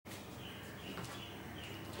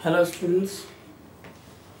Hello students,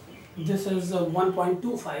 this is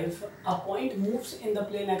 1.25. A point moves in the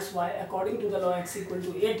plane xy according to the law x equal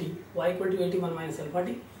to 80, y equal to 81 minus alpha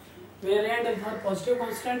t, where a and alpha are positive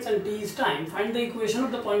constants and t is time. Find the equation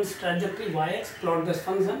of the point's trajectory yx, plot this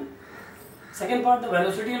function. Second part, the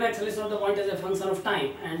velocity and acceleration of the point as a function of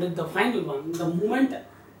time, and the final one, the moment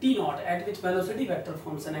t naught at which velocity vector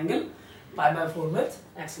forms an angle pi by 4 with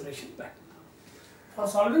acceleration vector. For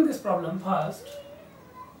solving this problem, first,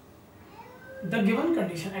 the given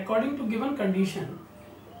condition, according to given condition,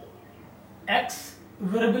 x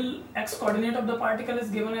variable, x coordinate of the particle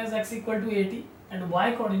is given as x equal to 80 and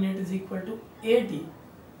y coordinate is equal to 80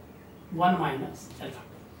 1 minus alpha.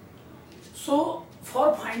 So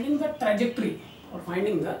for finding the trajectory, or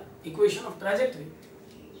finding the equation of trajectory,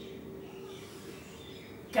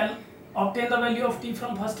 can obtain the value of t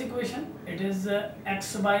from first equation, it is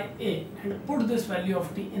x by a, and put this value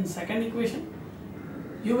of t in second equation.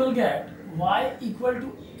 You will get y equal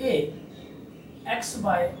to a, x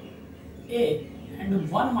by a, and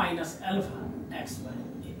 1 minus alpha x by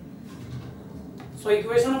a. So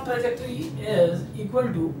equation of trajectory is equal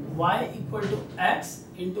to y equal to x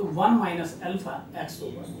into 1 minus alpha x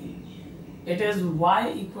over a. It is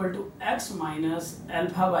y equal to x minus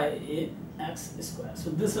alpha by a x square. So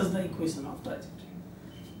this is the equation of trajectory.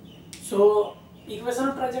 So equation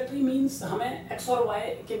of trajectory means हमें x और y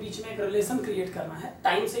के बीच में एक relation create करना है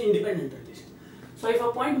time से independent relation. So if a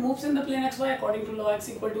point moves in the plane xy according to law x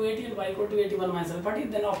equal to 80 and y equal to 81 minus alpha t,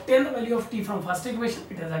 then obtain the value of t from first equation,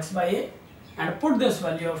 it is x by a, and put this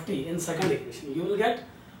value of t in second equation. You will get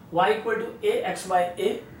y equal to a x by a,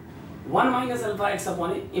 1 minus alpha x upon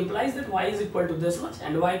a, implies that y is equal to this much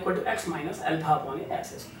and y equal to x minus alpha upon a x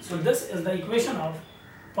square. So this is the equation of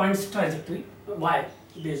point's trajectory y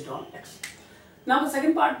based on x. Now the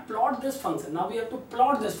second part, plot this function. Now we have to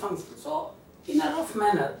plot this function. So in a rough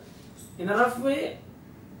manner, in a rough way,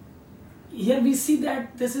 here we see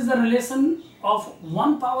that this is a relation of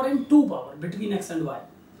 1 power and 2 power between x and y.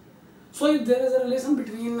 So if there is a relation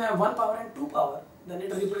between 1 power and 2 power, then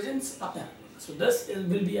it represents a parabola. So this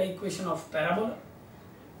will be an equation of parabola.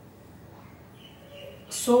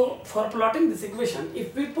 So for plotting this equation,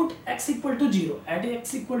 if we put x equal to 0, at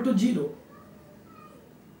x equal to 0,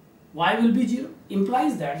 y will be 0,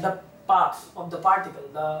 implies that the path of the particle,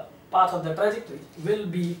 the path of the trajectory will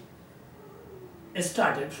be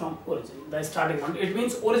started from origin, the starting point. It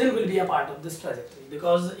means origin will be a part of this trajectory,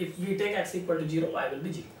 because if we take x equal to 0, y will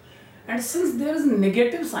be 0. And since there is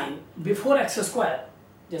negative sign before x square,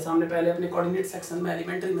 जैसा हमने पहले अपने coordinate section में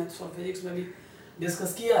elementary maths और physics में भी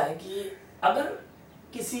discuss किया है कि अगर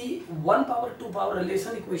किसी 1 पावर 2 पावर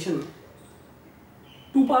रिलेशन इक्वेशन में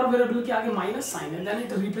 2 power variable के आगे minus sign है, then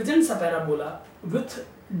it represents a parabola with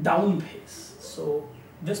down face. So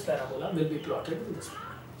this parabola will be plotted in this way.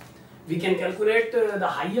 We can calculate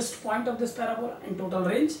the highest point of this parabola in total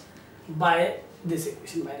range by this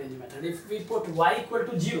equation, by range method. If we put y equal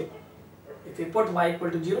to 0,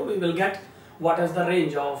 we will get what is the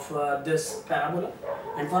range of this parabola.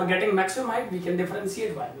 And for getting maximum height, we can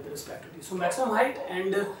differentiate y with respect to t. So maximum height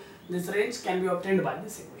and this range can be obtained by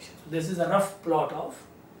this equation. So this is a rough plot of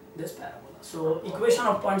this parabola. So equation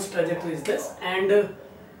of point's trajectory is this, and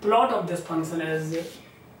plot of this function is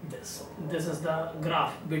this. This is the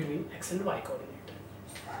graph between x and y coordinate.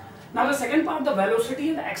 Now the second part, the velocity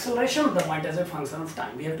and the acceleration of the point as a function of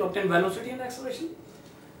time. We have to obtain velocity and acceleration.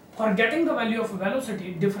 For getting the value of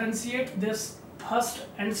velocity, differentiate this first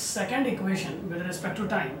and second equation with respect to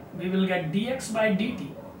time. We will get dx by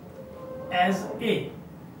dt as a,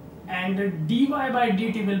 and dy by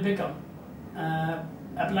dt will become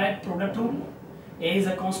applied product rule. A is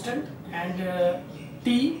a constant, and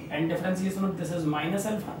t and differentiation of this is minus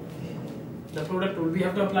alpha. The product rule, we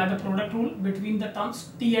have to apply the product rule between the terms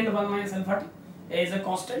t and 1 minus alpha t. A is a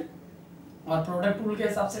constant, और product rule के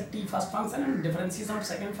हिसाब से t first function and differentiation of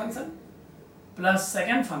second function plus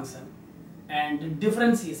second function and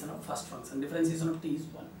differentiation of first function. Differentiation of t is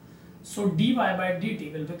 1. So dy by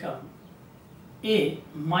dt will become a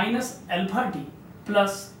minus alpha t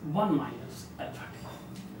plus 1 minus alpha t.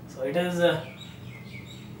 So it is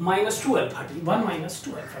minus 2 alpha t, 1 minus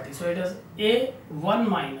 2 alpha t. So it is a 1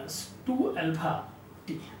 minus 2 alpha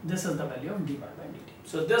t. This is the value of dy by dt.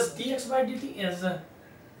 So this dx by dt is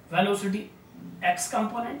velocity x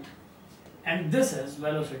component, and this is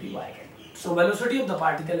velocity y component. So velocity of the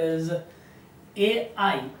particle is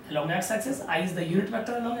ai along x-axis, I is the unit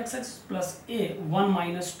vector along x-axis, plus a 1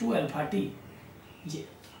 minus 2 alpha t j.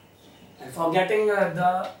 And for getting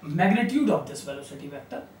the magnitude of this velocity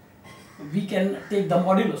vector, we can take the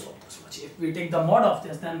modulus of this much. If we take the mod of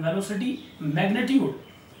this, then velocity magnitude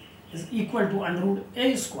is equal to under root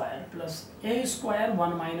a square plus a square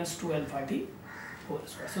 1 minus 2 alpha t whole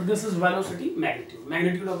square. So this is velocity magnitude.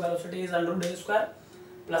 Magnitude of velocity is under root a square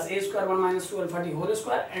plus a square 1 minus 2 alpha t whole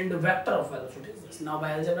square, and the vector of velocity is this. Now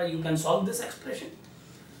by algebra you can solve this expression.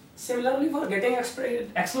 Similarly, for getting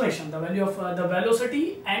acceleration, the value of the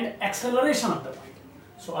velocity and acceleration of the point.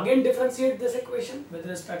 So again differentiate this equation with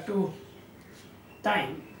respect to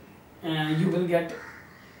time, and you will get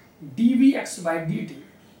dvx by dt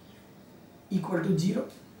equal to 0,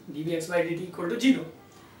 dvx by dt equal to 0,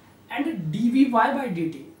 and dvy by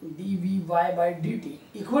dt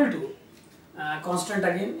equal to constant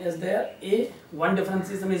again is there, a, one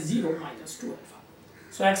differentiation is 0 minus 2 alpha.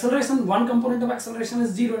 So acceleration, one component of acceleration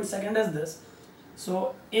is 0 and second is this.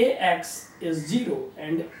 So ax is 0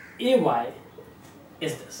 and ay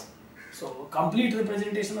is this. So complete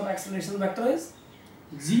representation of acceleration vector is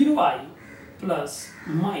 0I plus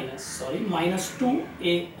minus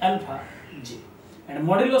 2a alpha j, and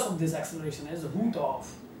modulus of this acceleration is root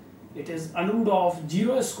of, it is under root of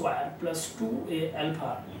 0 square plus 2a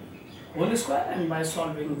alpha whole square, and by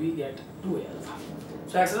solving we get 2a alpha.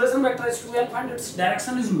 So acceleration vector is 2 alpha and its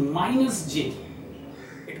direction is minus j.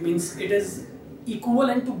 It means it is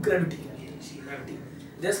equivalent to gravity.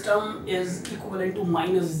 This term is equivalent to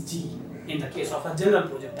minus g in the case of a general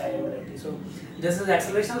projectile in gravity. So this is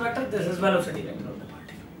acceleration vector, this is velocity vector of the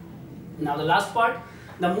particle. Now the last part,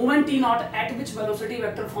 the moment t naught at which velocity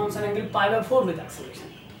vector forms an angle pi by 4 with acceleration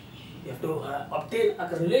vector. You have to obtain a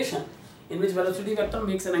relation in which velocity vector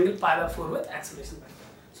makes an angle pi by 4 with acceleration vector.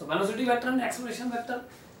 So velocity vector and acceleration vector,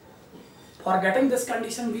 for getting this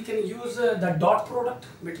condition we can use the dot product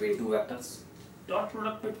between two vectors. Dot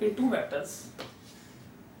product between two vectors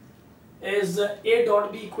is a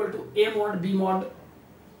dot b equal to a mod b mod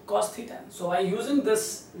cos theta. So by using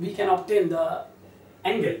this we can obtain the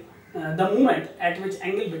angle, the moment at which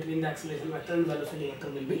angle between the acceleration vector and velocity vector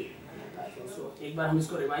will be. So एक बार हम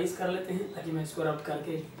इसको revise कर लेते हैं ताकि मैं इसको रब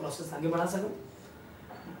करके प्रोसेस आगे बढ़ा सकूं.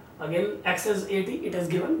 Again, x is 80, it is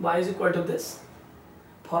given, y is equal to this.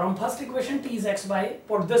 From first equation, t is x by,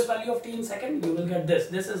 put this value of t in second, you will get this.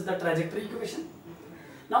 This is the trajectory equation.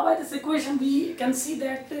 Now by this equation, we can see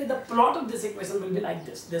that the plot of this equation will be like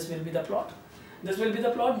this. This will be the plot. This will be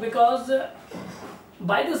the plot because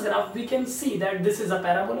by this graph, we can see that this is a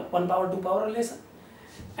parabola, 1 power 2 power relation.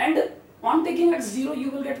 And on taking x0,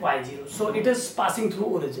 you will get y0. So it is passing through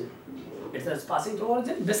origin. It is passing through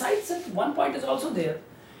origin. Besides it, one point is also there.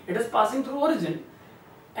 It is passing through origin,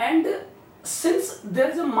 and since there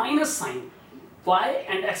is a minus sign, y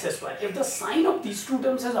and x square, if the sign of these two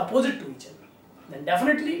terms is opposite to each other, then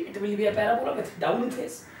definitely it will be a parabola with down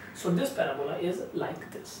face. So this parabola is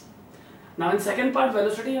like this. Now in second part,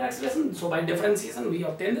 velocity and acceleration, so by differentiation we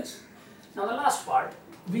obtain this. Now the last part,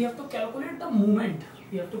 we have to calculate the moment.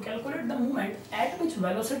 We have to calculate the moment at which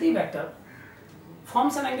velocity vector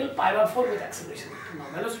forms an angle pi by 4 with acceleration vector.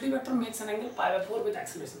 Now velocity vector makes an angle pi by 4 with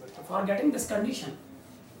acceleration vector. For getting this condition,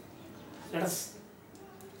 let us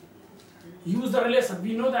use the relation.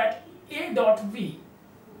 We know that a dot v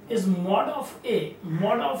is mod of a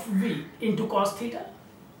mod of v into cos theta.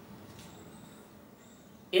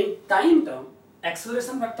 In time term,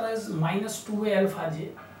 acceleration vector is minus 2a alpha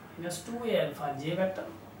j vector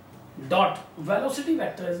dot velocity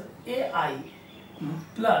vector is ai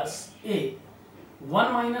plus a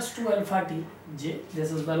 1 minus 2 alpha t j.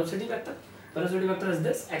 This is velocity vector. Velocity vector is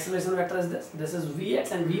this. Acceleration vector is this. This is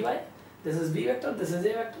vx and vy. This is v vector. This is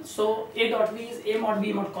a vector. So a dot v is a mod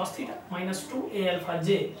v mod cos theta minus 2 a alpha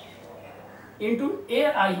j into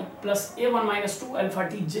ai plus a1 minus 2 alpha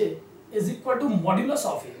t j is equal to modulus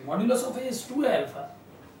of a. Modulus of a is 2 alpha,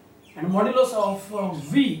 and modulus of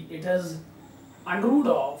v, it is under root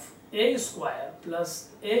of a square plus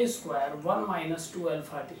a square 1 minus 2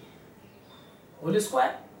 alpha t whole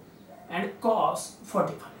square and cos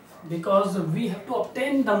 45, because we have to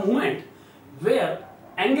obtain the moment where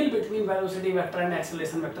angle between velocity vector and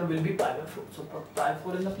acceleration vector will be pi by 4. So put pi by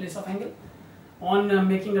 4 in the place of angle. On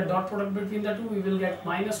making a dot product between the two, we will get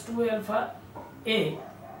minus 2 alpha a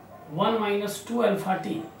 1 minus 2 alpha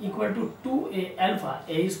t equal to 2a alpha,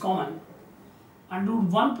 a is common, under root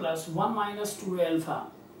 1 plus 1 minus 2 alpha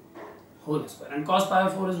whole square, and cos pi by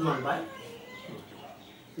 4 is 1 by.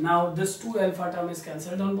 Now this 2 alpha term is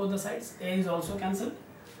cancelled on both the sides, a is also cancelled,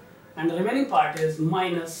 and the remaining part is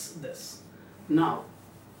minus this. Now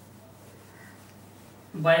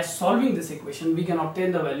by solving this equation, we can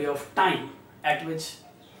obtain the value of time at which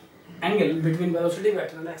angle between velocity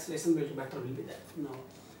vector and acceleration vector will be there. Now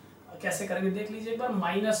कैसे करेंगे देख लीजिए एक बार.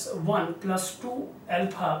 minus 1 plus 2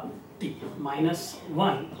 alpha t minus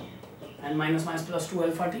 1 and minus minus plus 2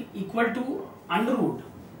 alpha t equal to under root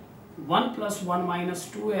 1 plus 1 minus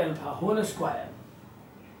 2 alpha whole square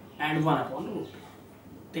and 1 upon root.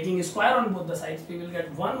 Taking square on both the sides, we will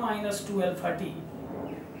get 1 minus 2 alpha t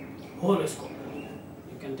whole square.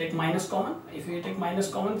 You can take minus common. If you take minus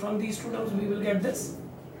common from these two terms, we will get this.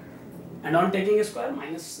 And on taking a square,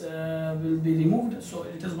 minus will be removed. So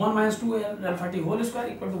it is 1 minus 2 alpha t whole square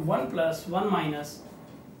equal to 1 plus 1 minus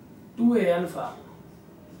 2a alpha.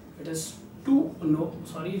 It is 2, no,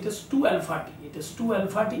 sorry, it is 2 alpha t. It is 2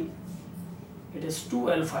 alpha t. It is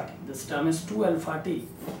 2 alpha t. This term is 2 alpha t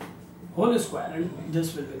whole square, and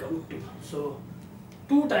this will become 2. So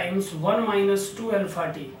 2 times 1 minus 2 alpha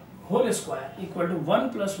t whole square equal to 1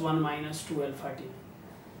 plus 1 minus 2 alpha t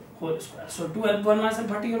whole square. So 2 alpha 1 minus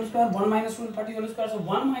alpha t whole square, 1 minus 2 alpha t whole square. So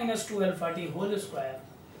 1 minus 2 alpha t whole square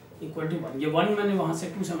equal to 1. ये 1 मैंने वहाँ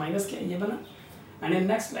से 2 से minus किया, ये बना. And in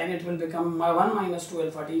next line it will become 1 minus 2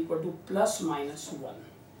 alpha t equal to plus minus 1.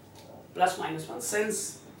 Plus minus 1. Since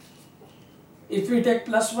if we take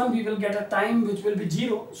plus 1, we will get a time which will be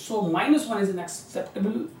 0. So minus 1 is an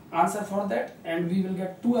acceptable answer for that, and we will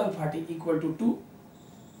get 2 alpha t equal to 2,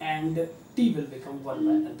 and t will become 1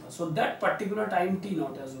 by alpha. So that particular time t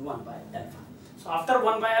naught is 1 by alpha. So after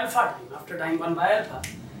 1 by alpha time, after time 1 by alpha,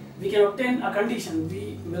 we can obtain a condition.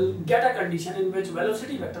 We will get a condition in which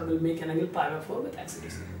velocity vector will make an angle pi by 4 with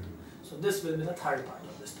acceleration. So this will be the third part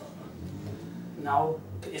of this problem. Now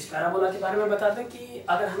इस parabola के बारे में बताते हैं कि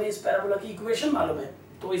अगर हमें इस पैराबोला की इक्वेशन मालूम है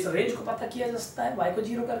तो इस रेंज को पता किया जा सकता है y को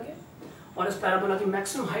 0 करके, और इस पैराबोला की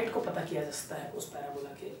मैक्सिमम हाइट को पता किया जा सकता है उस पैराबोला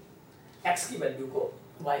के x की वैल्यू को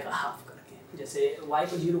y का हाफ करके. जैसे y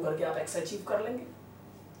को 0 करके आप x अचीव कर लेंगे,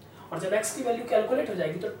 और जब x की वैल्यू कैलकुलेट हो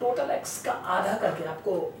जाएगी तो टोटल x का आधा करके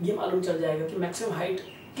आपको ये मालूम चल जाएगा कि मैक्सिमम हाइट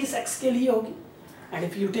किस x के लिए होगी. And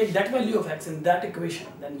if you take that value of x in that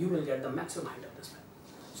equation, then you will get the maximum height of this.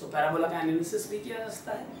 So parabola का एनालिसिस भी किया जा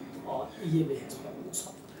सकता है और ये भी है.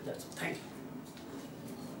 Thank you.